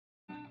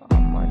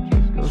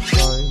go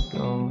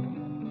psycho.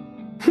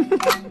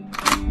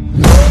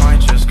 Might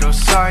just go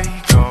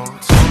psycho.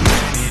 Too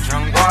many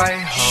drunk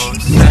white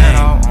hoes. Said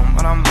I won't,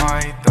 but I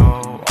might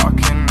though.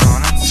 Walking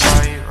on a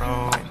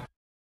tightrope.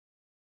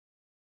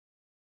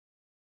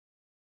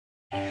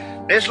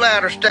 This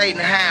ladder stayed in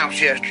the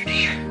house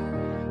yesterday.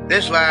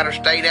 This ladder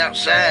stayed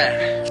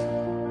outside.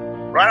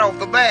 Right off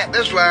the bat,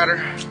 this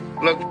ladder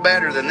looks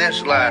better than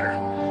this ladder.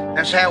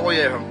 That's how we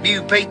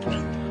view people.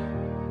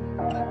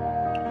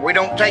 We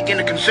don't take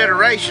into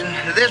consideration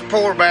that this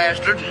poor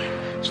bastard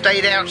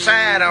stayed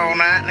outside all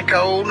night in the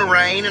cold and the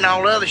rain and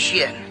all the other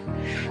shit.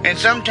 And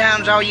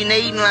sometimes all you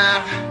need in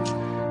life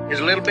is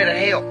a little bit of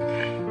help.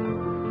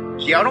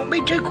 So y'all don't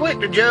be too quick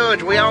to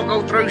judge. We all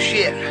go through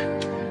shit.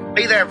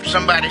 Be there for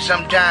somebody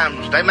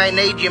sometimes. They may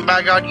need you, and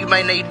by God, you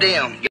may need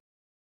them.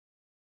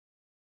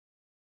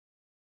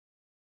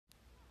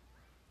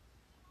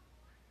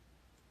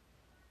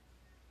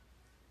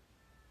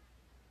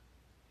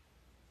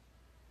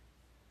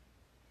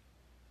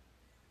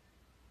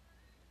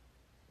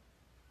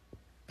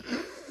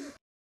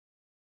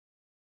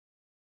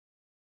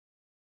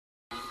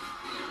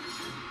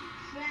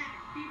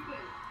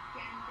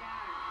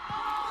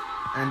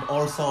 And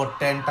also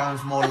 10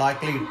 times more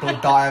likely to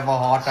die of a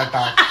heart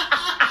attack.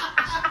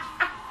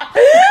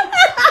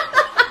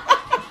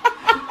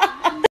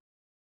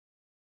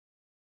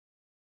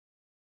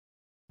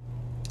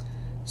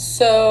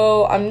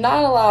 So I'm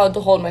not allowed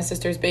to hold my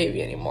sister's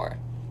baby anymore.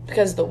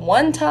 Because the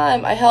one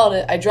time I held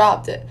it, I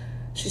dropped it.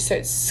 She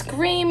starts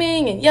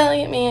screaming and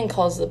yelling at me and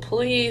calls the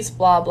police,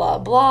 blah, blah,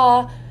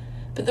 blah.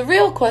 But the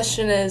real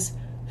question is,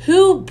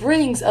 who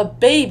brings a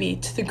baby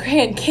to the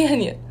Grand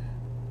Canyon?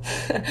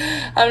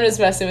 I'm just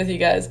messing with you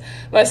guys.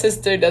 My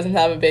sister doesn't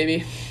have a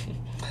baby.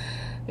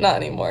 Not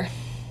anymore.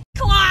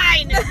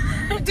 Klein!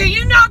 Do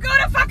you not go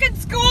to fucking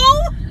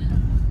school?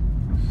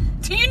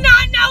 Do you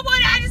not know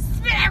what I just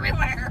spit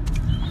everywhere?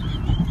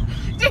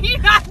 Do you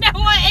not know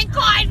what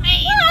incline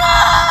means?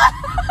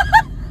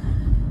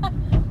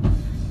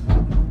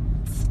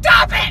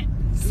 Stop it!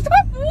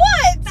 Stop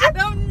what? I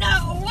don't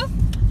know.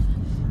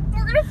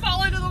 We're gonna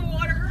fall into the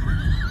water.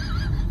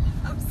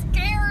 I'm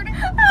scared.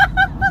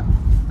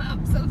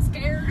 I'm so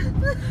scared.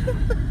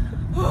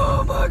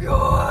 Oh my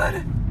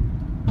god.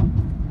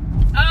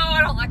 Oh,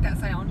 I don't like that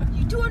sound.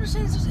 You do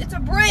understand it's a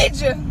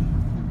bridge. I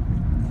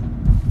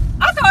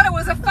thought it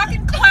was a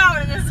fucking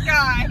cloud in the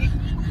sky.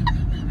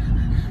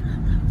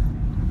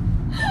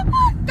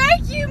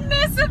 Thank you,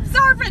 Miss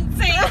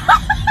Observancy.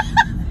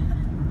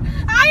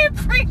 I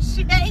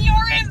appreciate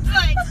your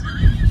input.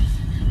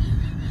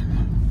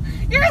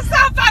 You're so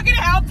fucking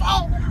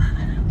helpful.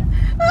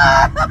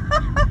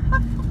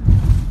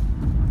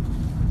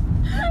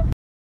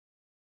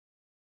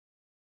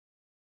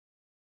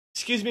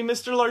 Excuse me,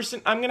 Mr.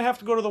 Larson, I'm gonna have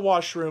to go to the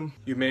washroom.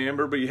 You may,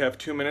 Amber, but you have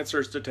 2 minutes or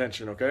it's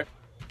detention, okay?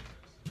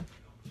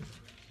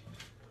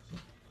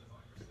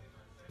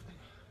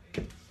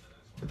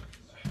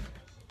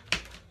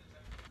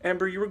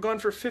 Amber, you were gone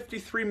for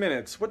 53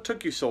 minutes. What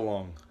took you so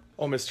long?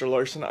 Oh, Mr.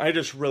 Larson, I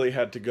just really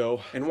had to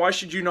go. And why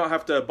should you not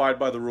have to abide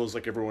by the rules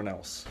like everyone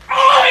else?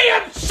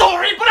 I am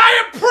sorry, but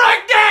I am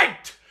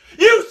pregnant!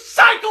 You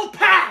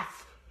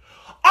psychopath!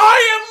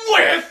 I am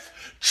with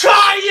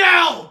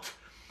child!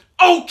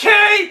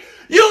 Okay?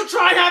 You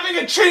try having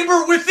a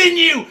chamber within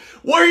you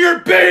where your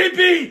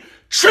baby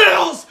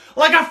chills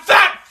like a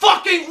fat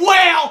fucking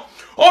whale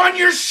on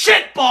your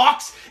shit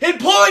box and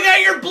pulling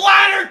out your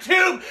bladder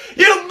tube,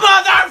 you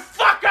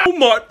motherfucker! Oh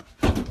my...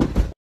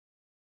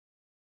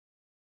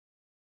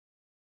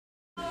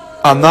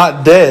 I'm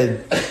not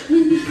dead.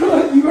 You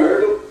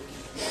heard him?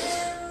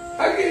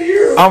 I can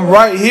hear him. I'm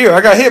right here.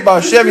 I got hit by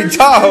a Chevy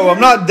Tahoe. I'm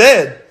not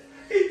dead.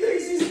 He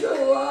thinks he's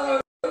still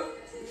alive.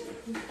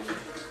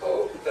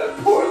 Oh, that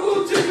poor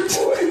little ginger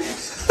boy.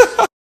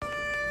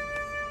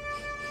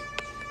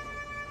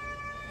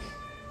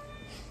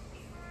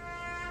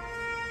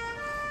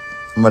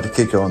 I'm about to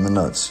kick her on the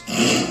nuts.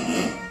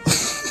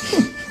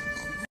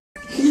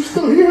 You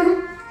still hear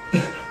him? I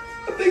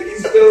think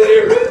he's still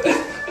here.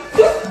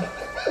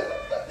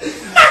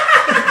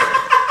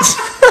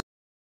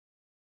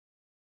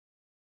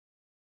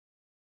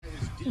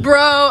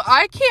 Bro,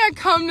 I can't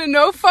come to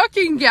no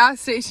fucking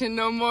gas station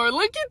no more.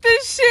 Look at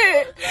this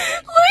shit. Look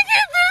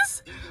at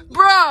this.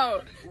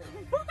 Bro,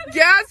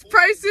 gas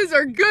prices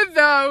are good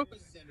though.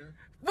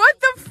 What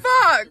the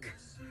fuck?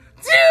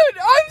 Dude,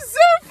 I'm so...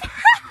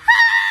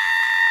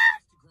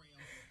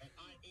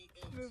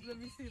 Let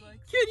me see, like...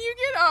 Can you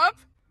get up?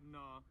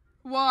 No.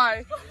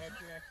 Why?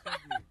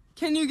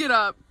 Can you get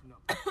up? No.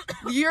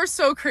 You're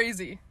so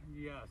crazy.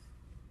 Yes.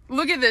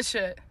 Look at this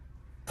shit.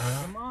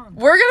 Come on.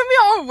 We're gonna be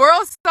on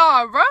World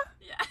Star, bruh.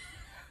 Yeah.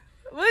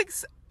 Like,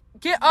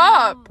 get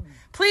up.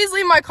 Please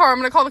leave my car. I'm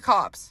gonna call the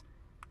cops.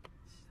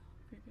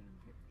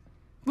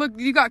 Look,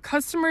 you got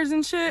customers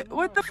and shit.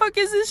 What the fuck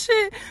is this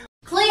shit?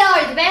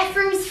 Cleo, the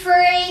bathroom's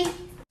free.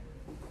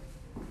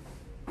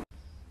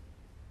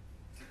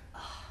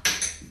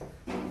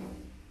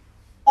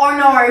 Oh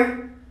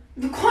no,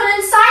 the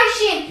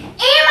condensation.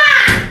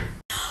 Emma!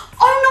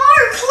 Oh